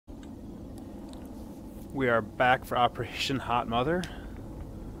We are back for Operation Hot Mother.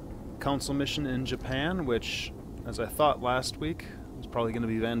 Council mission in Japan, which, as I thought last week, was probably going to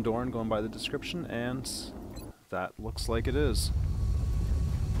be Van Doorn, going by the description, and that looks like it is.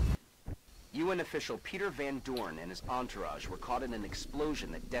 UN official Peter Van Doorn and his entourage were caught in an explosion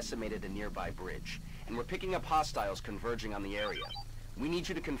that decimated a nearby bridge, and we're picking up hostiles converging on the area. We need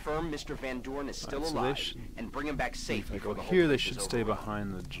you to confirm Mr. Van Doorn is still alive and bring him back safe before the whole here, they place should is stay overrun.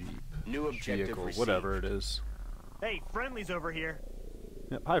 behind the Jeep. New objective vehicle, received. whatever it is. Hey, friendly's over here.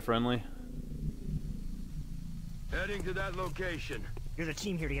 Yep, hi, friendly. Heading to that location. You're the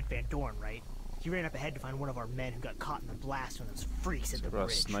team here to get Van Doorn, right? He ran up ahead to find one of our men who got caught in the blast when those freaks at the For a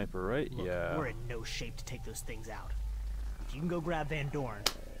bridge. sniper, right? Look, yeah. we're in no shape to take those things out. If you can go grab Van Doorn,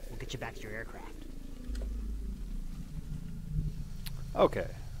 we'll get you back to your aircraft. Okay,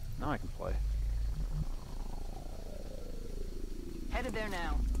 now I can play. Headed there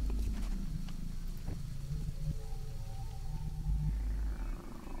now.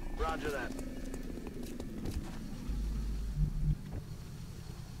 Roger that.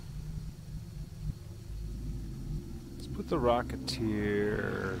 Let's put the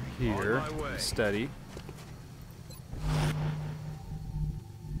Rocketeer here. On my way. Steady.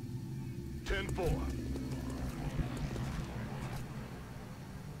 10-4.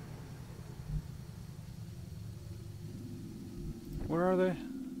 Where are they?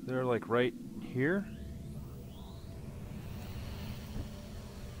 They're like right here?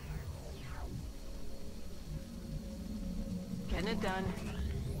 Getting it done.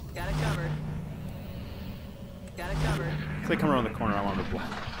 Got it covered. Got it covered. If they come around the corner, I want to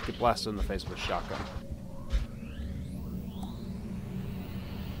get blasted in the face with a shotgun.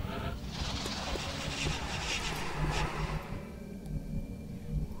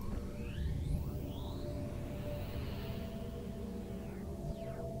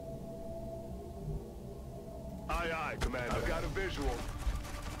 Aye, aye, Commander. I've got a visual.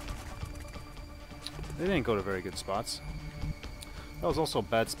 They didn't go to very good spots. That was also a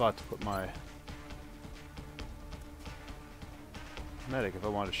bad spot to put my medic if I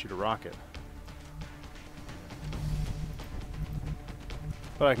wanted to shoot a rocket.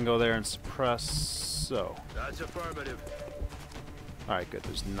 But I can go there and suppress, so. That's affirmative. Alright, good.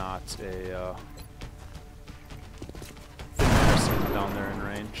 There's not a thing pressing down there in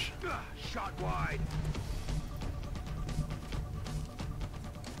range. Shot wide.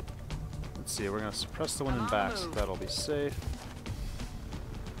 Let's see, we're going to suppress the one in back, so that'll be safe.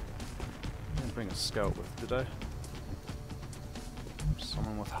 Didn't bring a scout with, did I?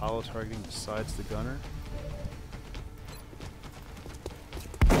 Someone with hollow targeting besides the gunner?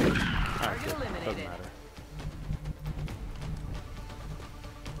 Alright, good. Doesn't matter.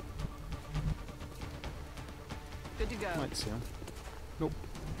 Good to go. Might see him. Nope.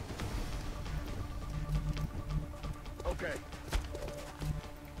 Okay.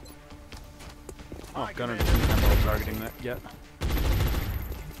 Oh, gunner didn't have no targeting that yet.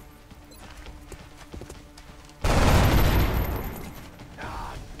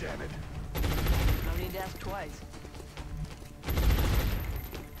 Ah, damn it. No need to ask twice.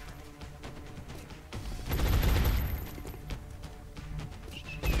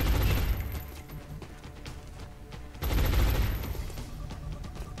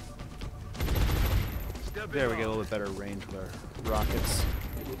 There we get a little bit better range with our rockets.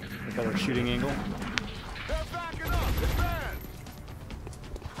 A better shooting angle. They're backing up. Advance.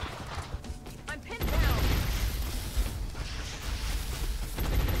 I'm pinned down.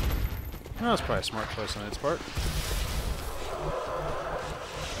 That was probably a smart choice on its part.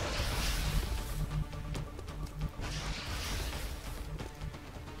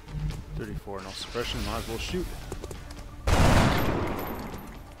 .34, no suppression, might as well shoot.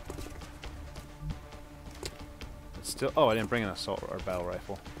 It's still. Oh, I didn't bring an assault or battle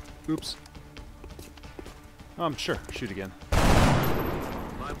rifle. Oops. Sure, shoot again.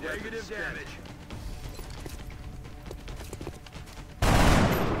 My negative damage.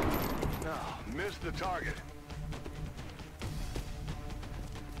 Oh, missed the target.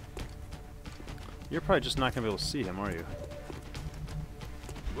 You're probably just not gonna be able to see him, are you?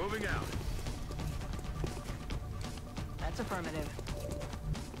 Moving out. That's affirmative.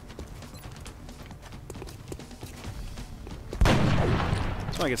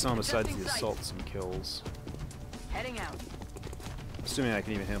 That's why I get someone besides the assault some kills. Heading out. Assuming I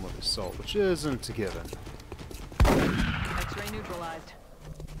can even hit him with assault, which isn't a given. X-ray neutralized.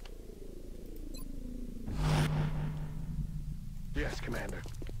 Yes, Commander.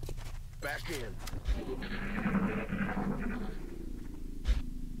 Back in.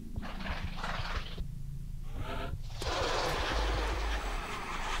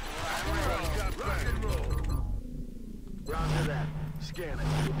 Rock and roll. Roger that. Scan it.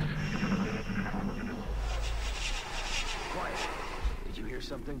 Quiet. Did you hear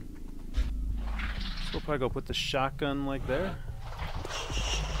something? So we'll probably go put the shotgun like there.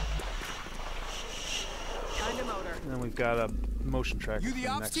 Kinda motor. And then we've got a motion tracker You for the the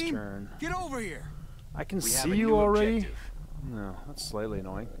ops next team? turn. Get over here. I can We have see a you new already? objective. No, that's slightly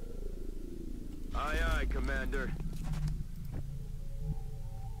annoying. Aye, aye, Commander.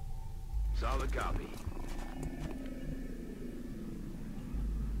 Solid copy.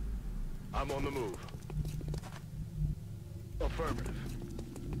 I'm on the move. Affirmative.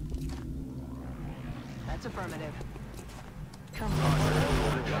 That's affirmative. Come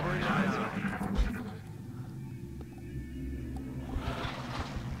Covering eyes on.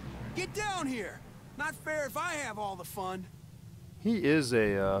 Get down here. Not fair if I have all the fun. He is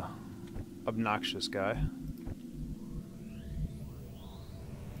a obnoxious guy.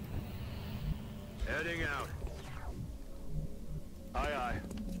 Heading out. Aye, aye.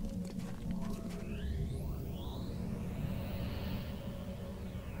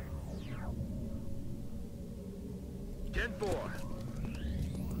 Ten 4.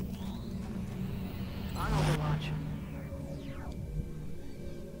 on Overwatch.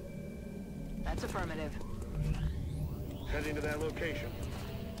 That's affirmative. Heading to that location.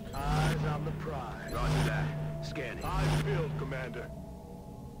 Eyes on the prize. Roger that. Scanning. Eyes peeled, Commander.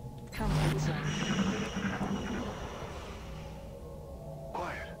 Come get some.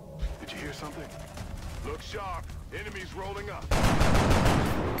 Quiet. Did you hear something? Look sharp. Enemies rolling up.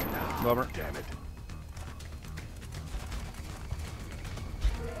 Bummer. Damn it.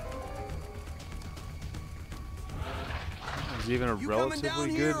 There's even a You coming down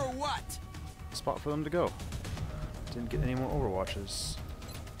relatively here good or what? spot for them to go. Didn't get any more Overwatches.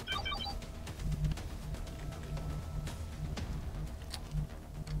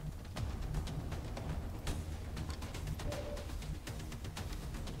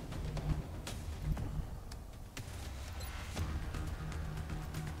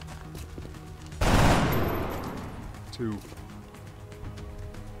 Two.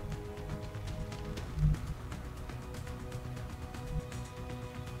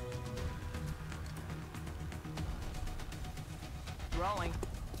 Rolling.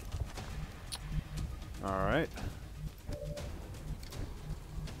 All right.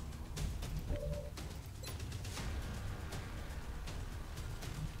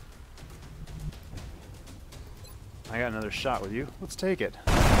 I got another shot with you. Let's take it.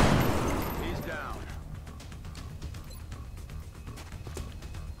 He's down.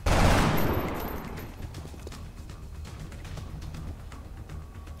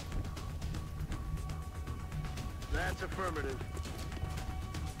 That's affirmative.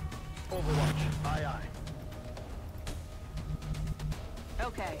 Overwatch. Aye, aye.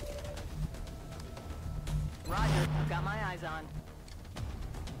 Okay. Roger, I've got my eyes on.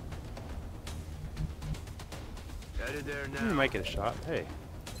 Headed there You now. might get a shot. Hey.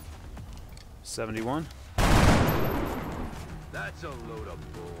 71. That's a load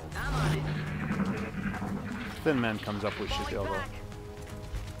of bull. I'm on it. Thin man comes up, we should be able to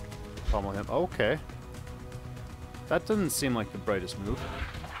pummel him. Okay. That doesn't seem like the brightest move.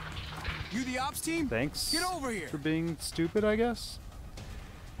 You the ops team? Thanks Get over here. for being stupid, I guess.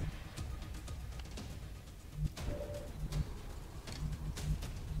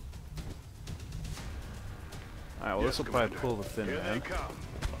 Alright, well, Yes, this will probably Commander. pull the thin Here they man. come.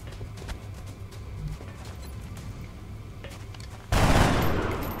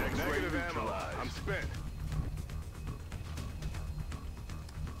 Negative ammo. I'm spent.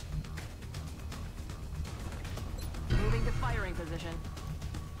 Moving to firing position.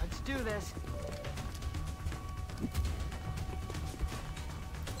 Let's do this.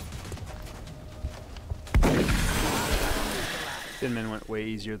 Thin man went way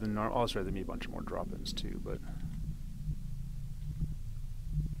easier than normal. Oh, sorry, there'd be a bunch more drop-ins too, but...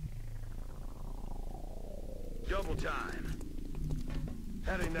 Double time.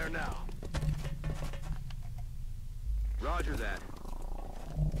 Heading there now. Roger that.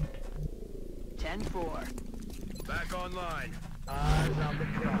 10-4. Back online. Eyes on the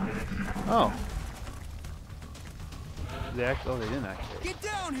prize. Oh. Oh, they didn't activate. Get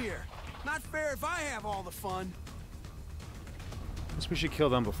down here. Not fair if I have all the fun. Guess we should kill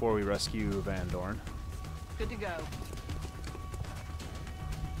them before we rescue Van Doorn. Good to go.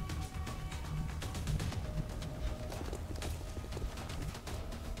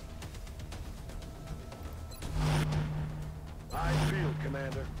 Eyes peeled,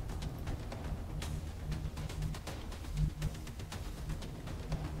 Commander.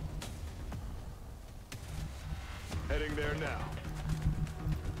 Heading there now.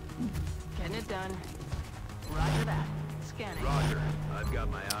 Getting it done. Roger that. Scanning. Roger. I've got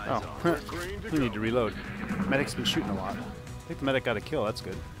my eyes on. Oh, Green to we need go. to reload. Medic's been shooting a lot. I think the medic got a kill, that's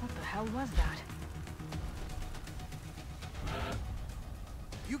good. What the hell was that?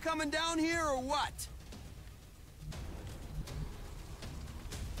 You coming down here or what?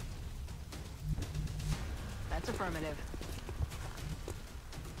 That's affirmative.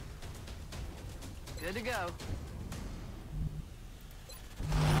 Good to go.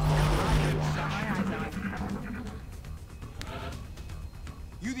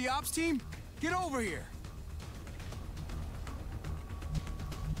 You the ops team? Get over here.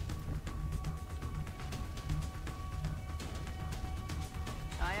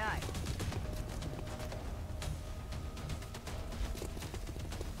 Aye, aye.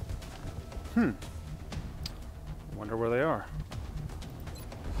 Wonder where they are.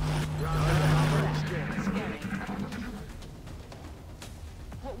 Scanning.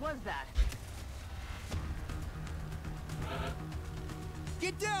 What was that?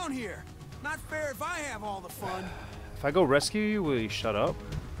 Get down here. Not fair if I have all the fun. If I go rescue you, will you shut up?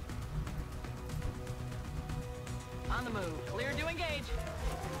 On the move. Clear to engage.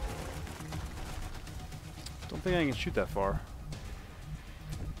 Don't think I can shoot that far.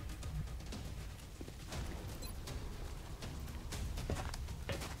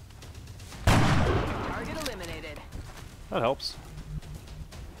 Target eliminated. That helps.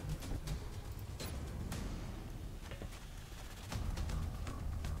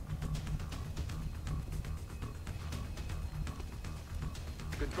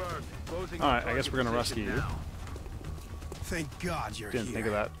 Confirmed. Closing Alright, the I guess we're gonna position rescue you. now. Thank God you're Didn't here. think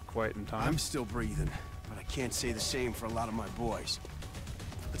of that quite in time. I'm still breathing, but I can't say the same for a lot of my boys.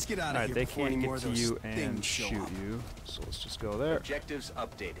 Let's get out of Alright, here they before any can't more get of to those you and things show shoot up. you, so let's just go there. Objectives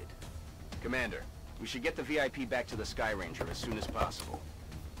updated. Commander, we should get the VIP back to the Sky Ranger as soon as possible.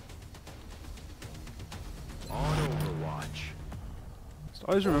 On Overwatch. Just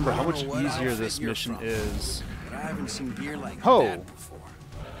always remember how I don't much know what easier outfit this you're mission from, is. But I haven't seen gear like Ho! that before.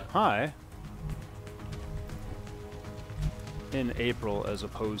 Hi. In April as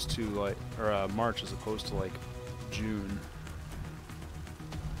opposed to like, or March as opposed to like June.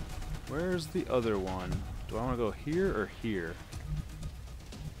 Where's the other one? Do I want to go here or here?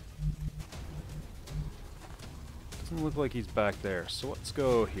 Doesn't look like he's back there, so let's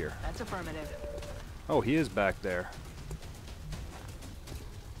go here. That's affirmative. Oh, he is back there.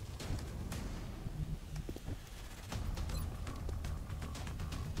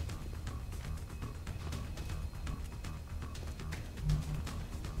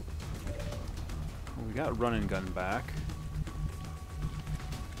 Well, we got run and gun back.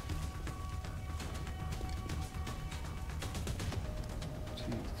 Two,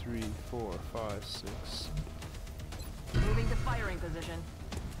 3, 4, 5, 6. Moving to firing position.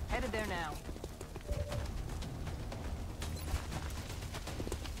 Headed there now.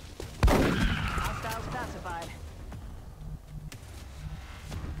 Hostiles classified.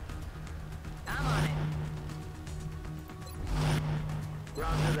 I'm on it.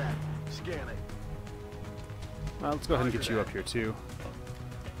 Roger that. Scanning. Well, let's go ahead and get you up here too.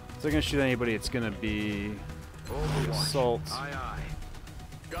 If they're gonna shoot anybody, it's gonna be Overwatch. assault. Aye, aye.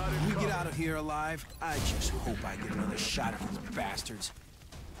 Got it If we get covered. out of here alive, I just hope I get another shot at these bastards.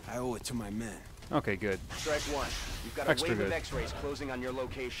 I owe it to my men. Okay, good. Strike one. You've got a Extra wave good. of X-rays closing on your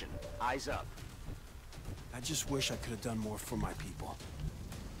location. Eyes up. I just wish I could have done more for my people.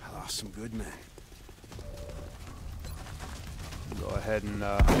 I lost some good men. Go ahead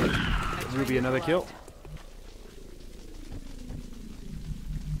and Ruby another kill.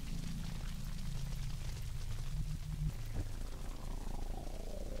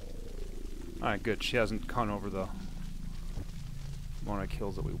 Alright, good. She hasn't gone over the amount of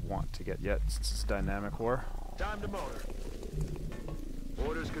kills that we want to get yet since it's dynamic war. Time to motor.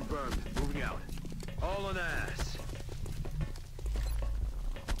 Orders confirmed. Moving out. All on ass.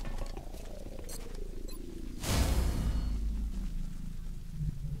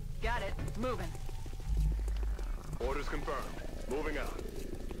 Got it. Moving. Orders confirmed. Moving out.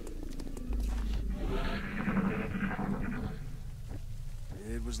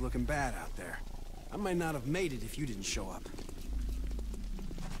 It was looking bad out there. I might not have made it if you didn't show up.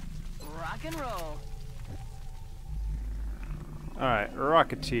 Rock and roll. Alright,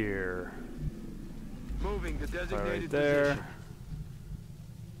 Rocketeer. Moving to designated Right there. position.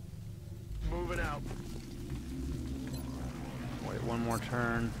 Moving out. Wait one more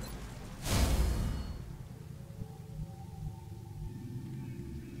turn.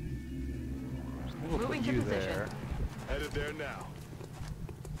 We'll put Moving to you position. there. Headed there now.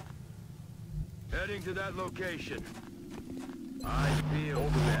 Heading to that location. I feel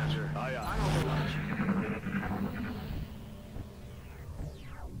Commander. Aye, aye.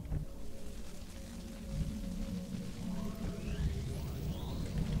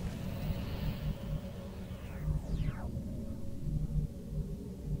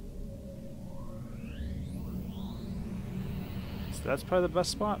 That's probably the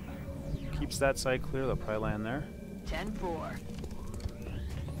best spot. Keeps that side clear, they'll probably land there. 10-4.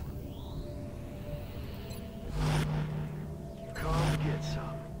 Come get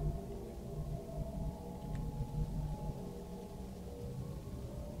some.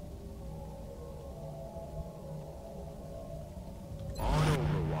 On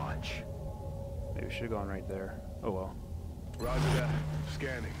Overwatch. Maybe we should have gone right there. Oh well. Roger that.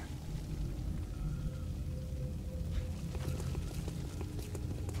 Scanning.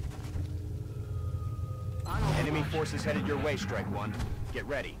 Enemy forces headed your way, Strike One. Get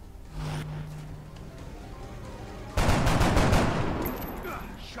ready.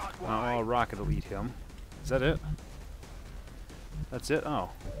 Shot Oh, wide. a rocket will eat him. Is that it? That's it?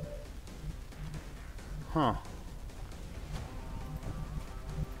 Oh. Huh.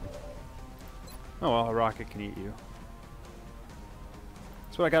 Oh well, a rocket can eat you.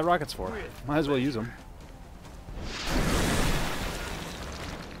 That's what I got rockets for. Might as well use them.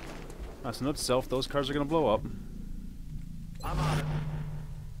 So note to self, those cars are gonna blow up. I'm on it.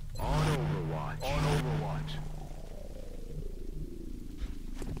 On Overwatch. On Overwatch.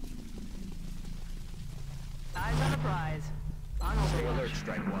 Eyes on the prize. On Stay Overwatch. alert,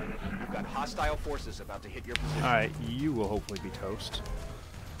 Strike One. You've got hostile forces about to hit your position. Alright, you will hopefully be toast.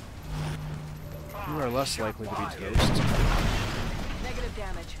 You are less likely to be toast. Negative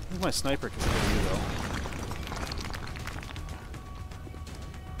damage. I think my sniper can hit you though.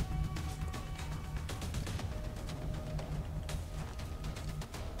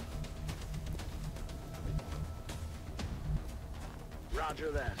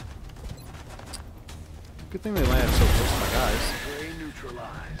 Roger that. Good thing they landed so close to my guys. Prey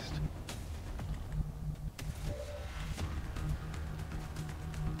neutralized.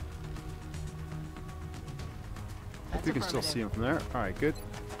 That's You can still see affirmative. him from there. Alright, good.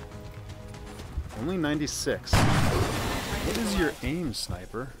 Only 96. What is your aim,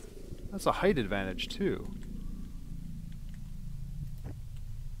 sniper? That's a height advantage, too.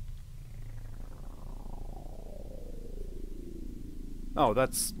 Oh,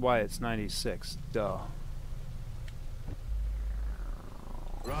 that's why it's 96. Duh.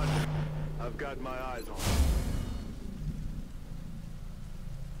 Roger. I've got my eyes on it.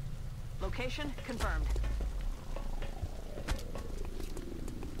 Location confirmed.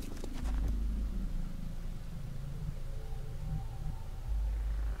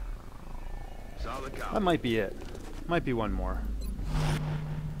 Solid copy. That might be it. Might be one more.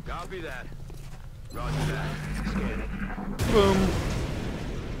 Copy that. Roger that. Scanning. Boom!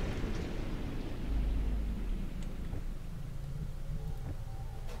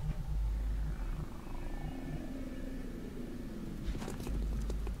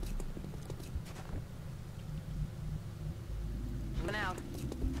 Moving out.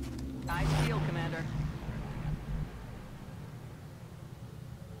 Eyes peeled, Commander.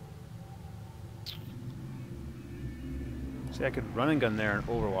 See, I could run and gun there in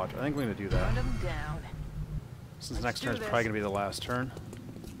Overwatch. I think we're going to do that. Run them down. Since Let's next do turn is this. probably going to be the last turn.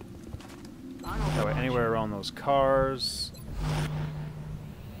 On That way, Overwatch. anywhere around those cars.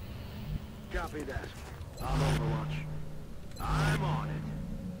 Copy that. On Overwatch. I'm on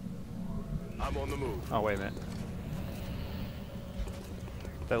it. I'm on the move. Oh, wait a minute.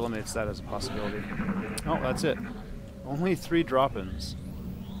 That eliminates that as a possibility. Oh, that's it. Only 3 drop-ins.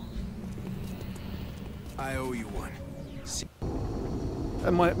 I owe you one.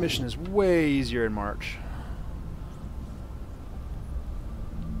 That mission is way easier in March.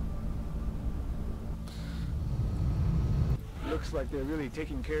 Looks like they're really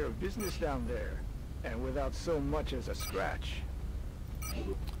taking care of business down there, and without so much as a scratch.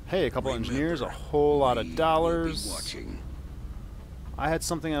 Hey, a couple engineers, a whole lot of dollars. Watching. I had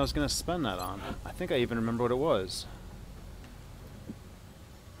something I was going to spend that on. I think I even remember what it was.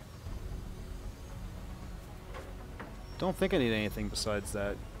 Don't think I need anything besides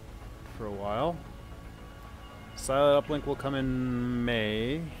that for a while. Silent uplink will come in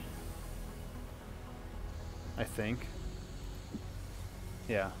May. I think.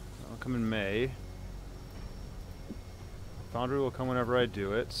 Yeah, it'll come in May. Foundry will come whenever I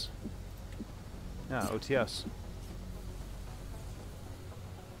do it. Yeah, OTS.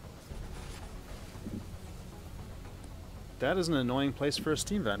 That is an annoying place for a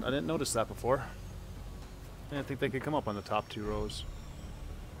Steam vent. I didn't notice that before. I didn't think they could come up on the top 2 rows.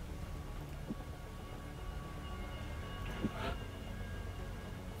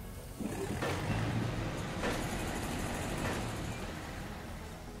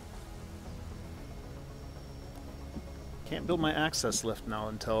 Can't build my access lift now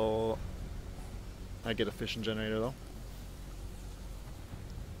until I get a fission generator though.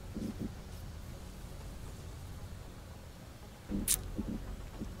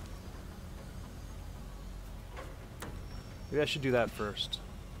 Maybe I should do that first.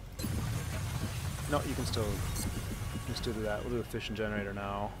 No, you can still do that. We'll do a fission generator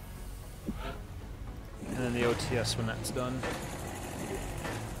now. And then the OTS when that's done.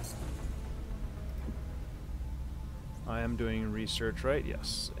 I am doing research, right?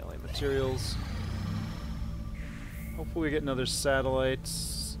 Yes. Alien materials. Hopefully we get another satellite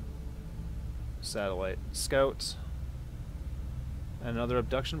scout. And another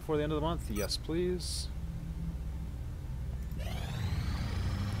abduction before the end of the month. Yes, please.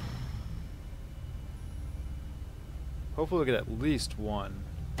 Hopefully we'll get at least one.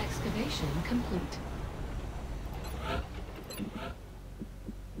 Excavation complete.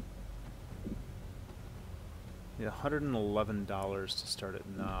 Yeah, $111 to start it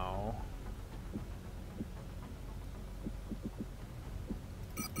now.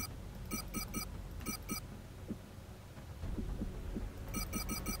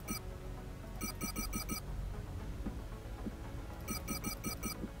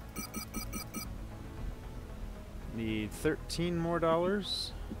 Need $13 more.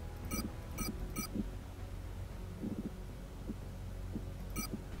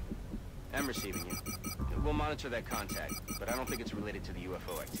 I'm receiving you. We'll monitor that contact, but I don't think it's related to the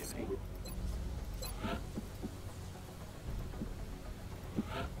UFO activity.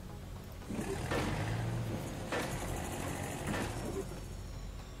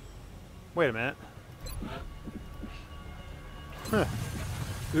 Wait a minute. Huh.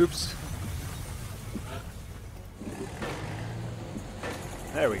 Oops.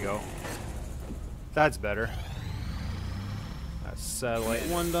 There we go. That's better. That's satellite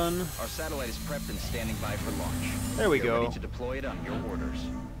 1 done. Our satellite is prepped and standing by for launch. There we Get go. ready to deploy it on your orders.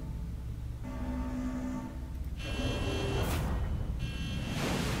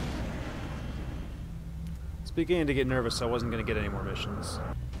 It's beginning to get nervous. I wasn't going to get any more missions.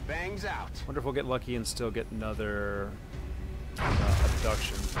 Bangs out. Wonder if we'll get lucky and still get another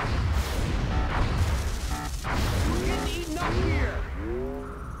abduction. We're getting eaten up here.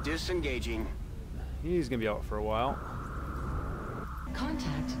 Disengaging. He's going to be out for a while.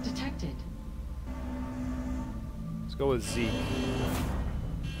 Contact detected. Let's go with Zeke.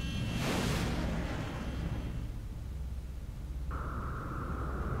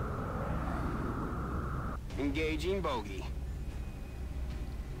 Engaging bogey.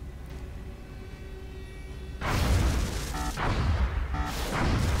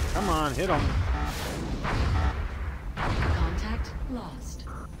 Come on, hit him. Contact lost.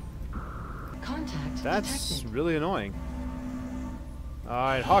 Contact That's detected. really annoying.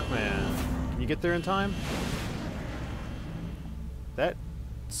 Alright, Hawkman. Can you get there in time? That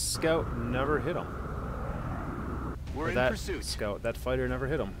scout never hit him. We're Or in that pursuit. scout, that fighter never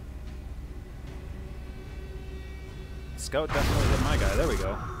hit him. Scout definitely hit my guy. There we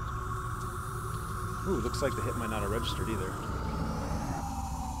go. Ooh, looks like the hit might not have registered either.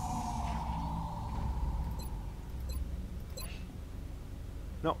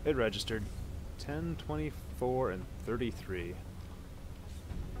 No, it registered. 10, 24, and 33.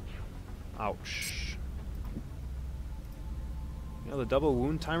 Ouch. You know, the double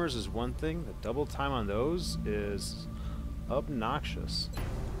wound timers is one thing. The double time on those is obnoxious.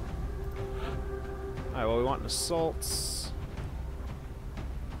 Alright, well, we want assaults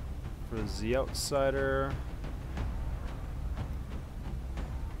for the outsider.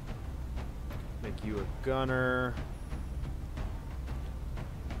 Make you a gunner.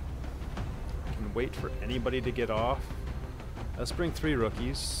 Can wait for anybody to get off. Let's bring 3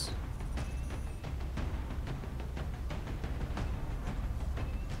 rookies.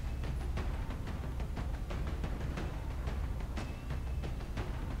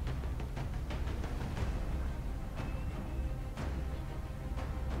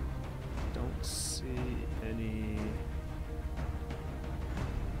 Don't see any.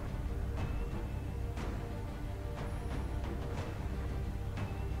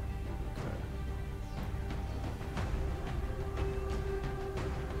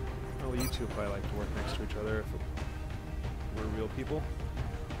 Oh, you two probably like to work next to each other if we're real people.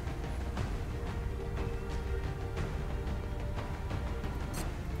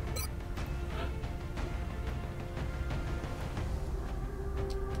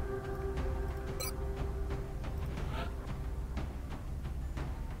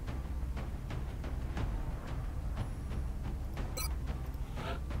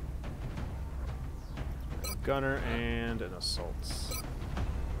 Gunner and an assault.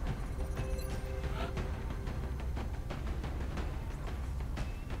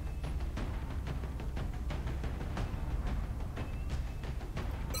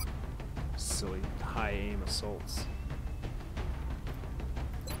 Silly high aim assaults.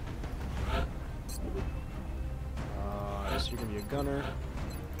 So you're gonna be a gunner.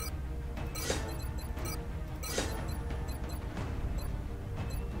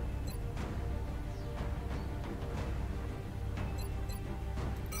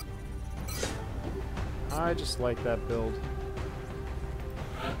 I just like that build.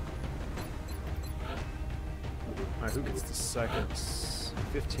 Alright, who gets the second?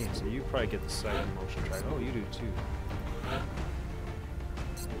 15, so you probably get the second motion track. Oh, you do too.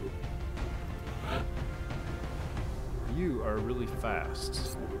 You are really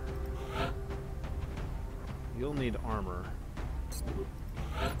fast. You'll need armor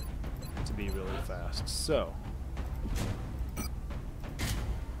to be really fast. So,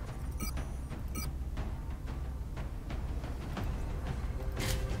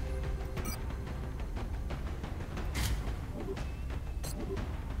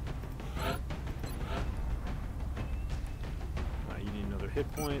 you need another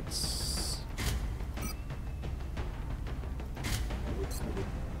hit points.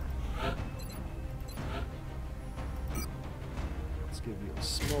 Let's give you a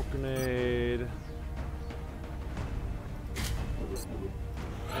smoke grenade.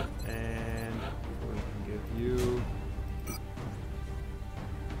 And we can give you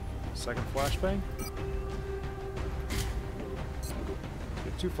a second flashbang.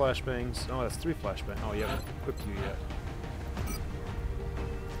 Get 2 flashbangs. Oh, that's 3 flashbangs. Oh, you haven't equipped you yet.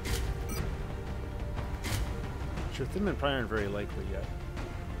 Sure, Thin Men probably aren't very likely yet.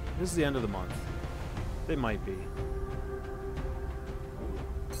 This is the end of the month. They might be.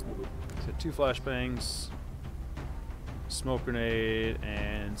 So 2 flashbangs, smoke grenade,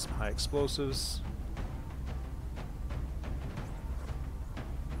 and some high explosives.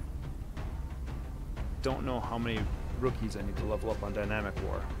 Don't know how many rookies I need to level up on Dynamic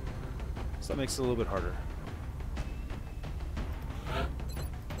War. So that makes it a little bit harder.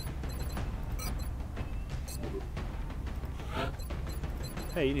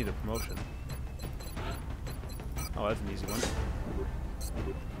 Hey, you need a promotion. Oh, that's an easy one. So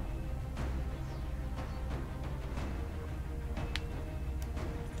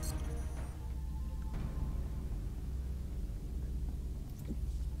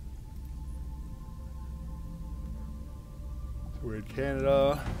we're in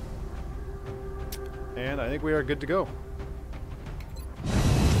Canada. And I think we are good to go.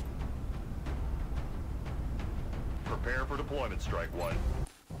 Prepare for deployment, Strike One.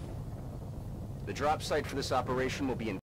 The drop site for this operation will be in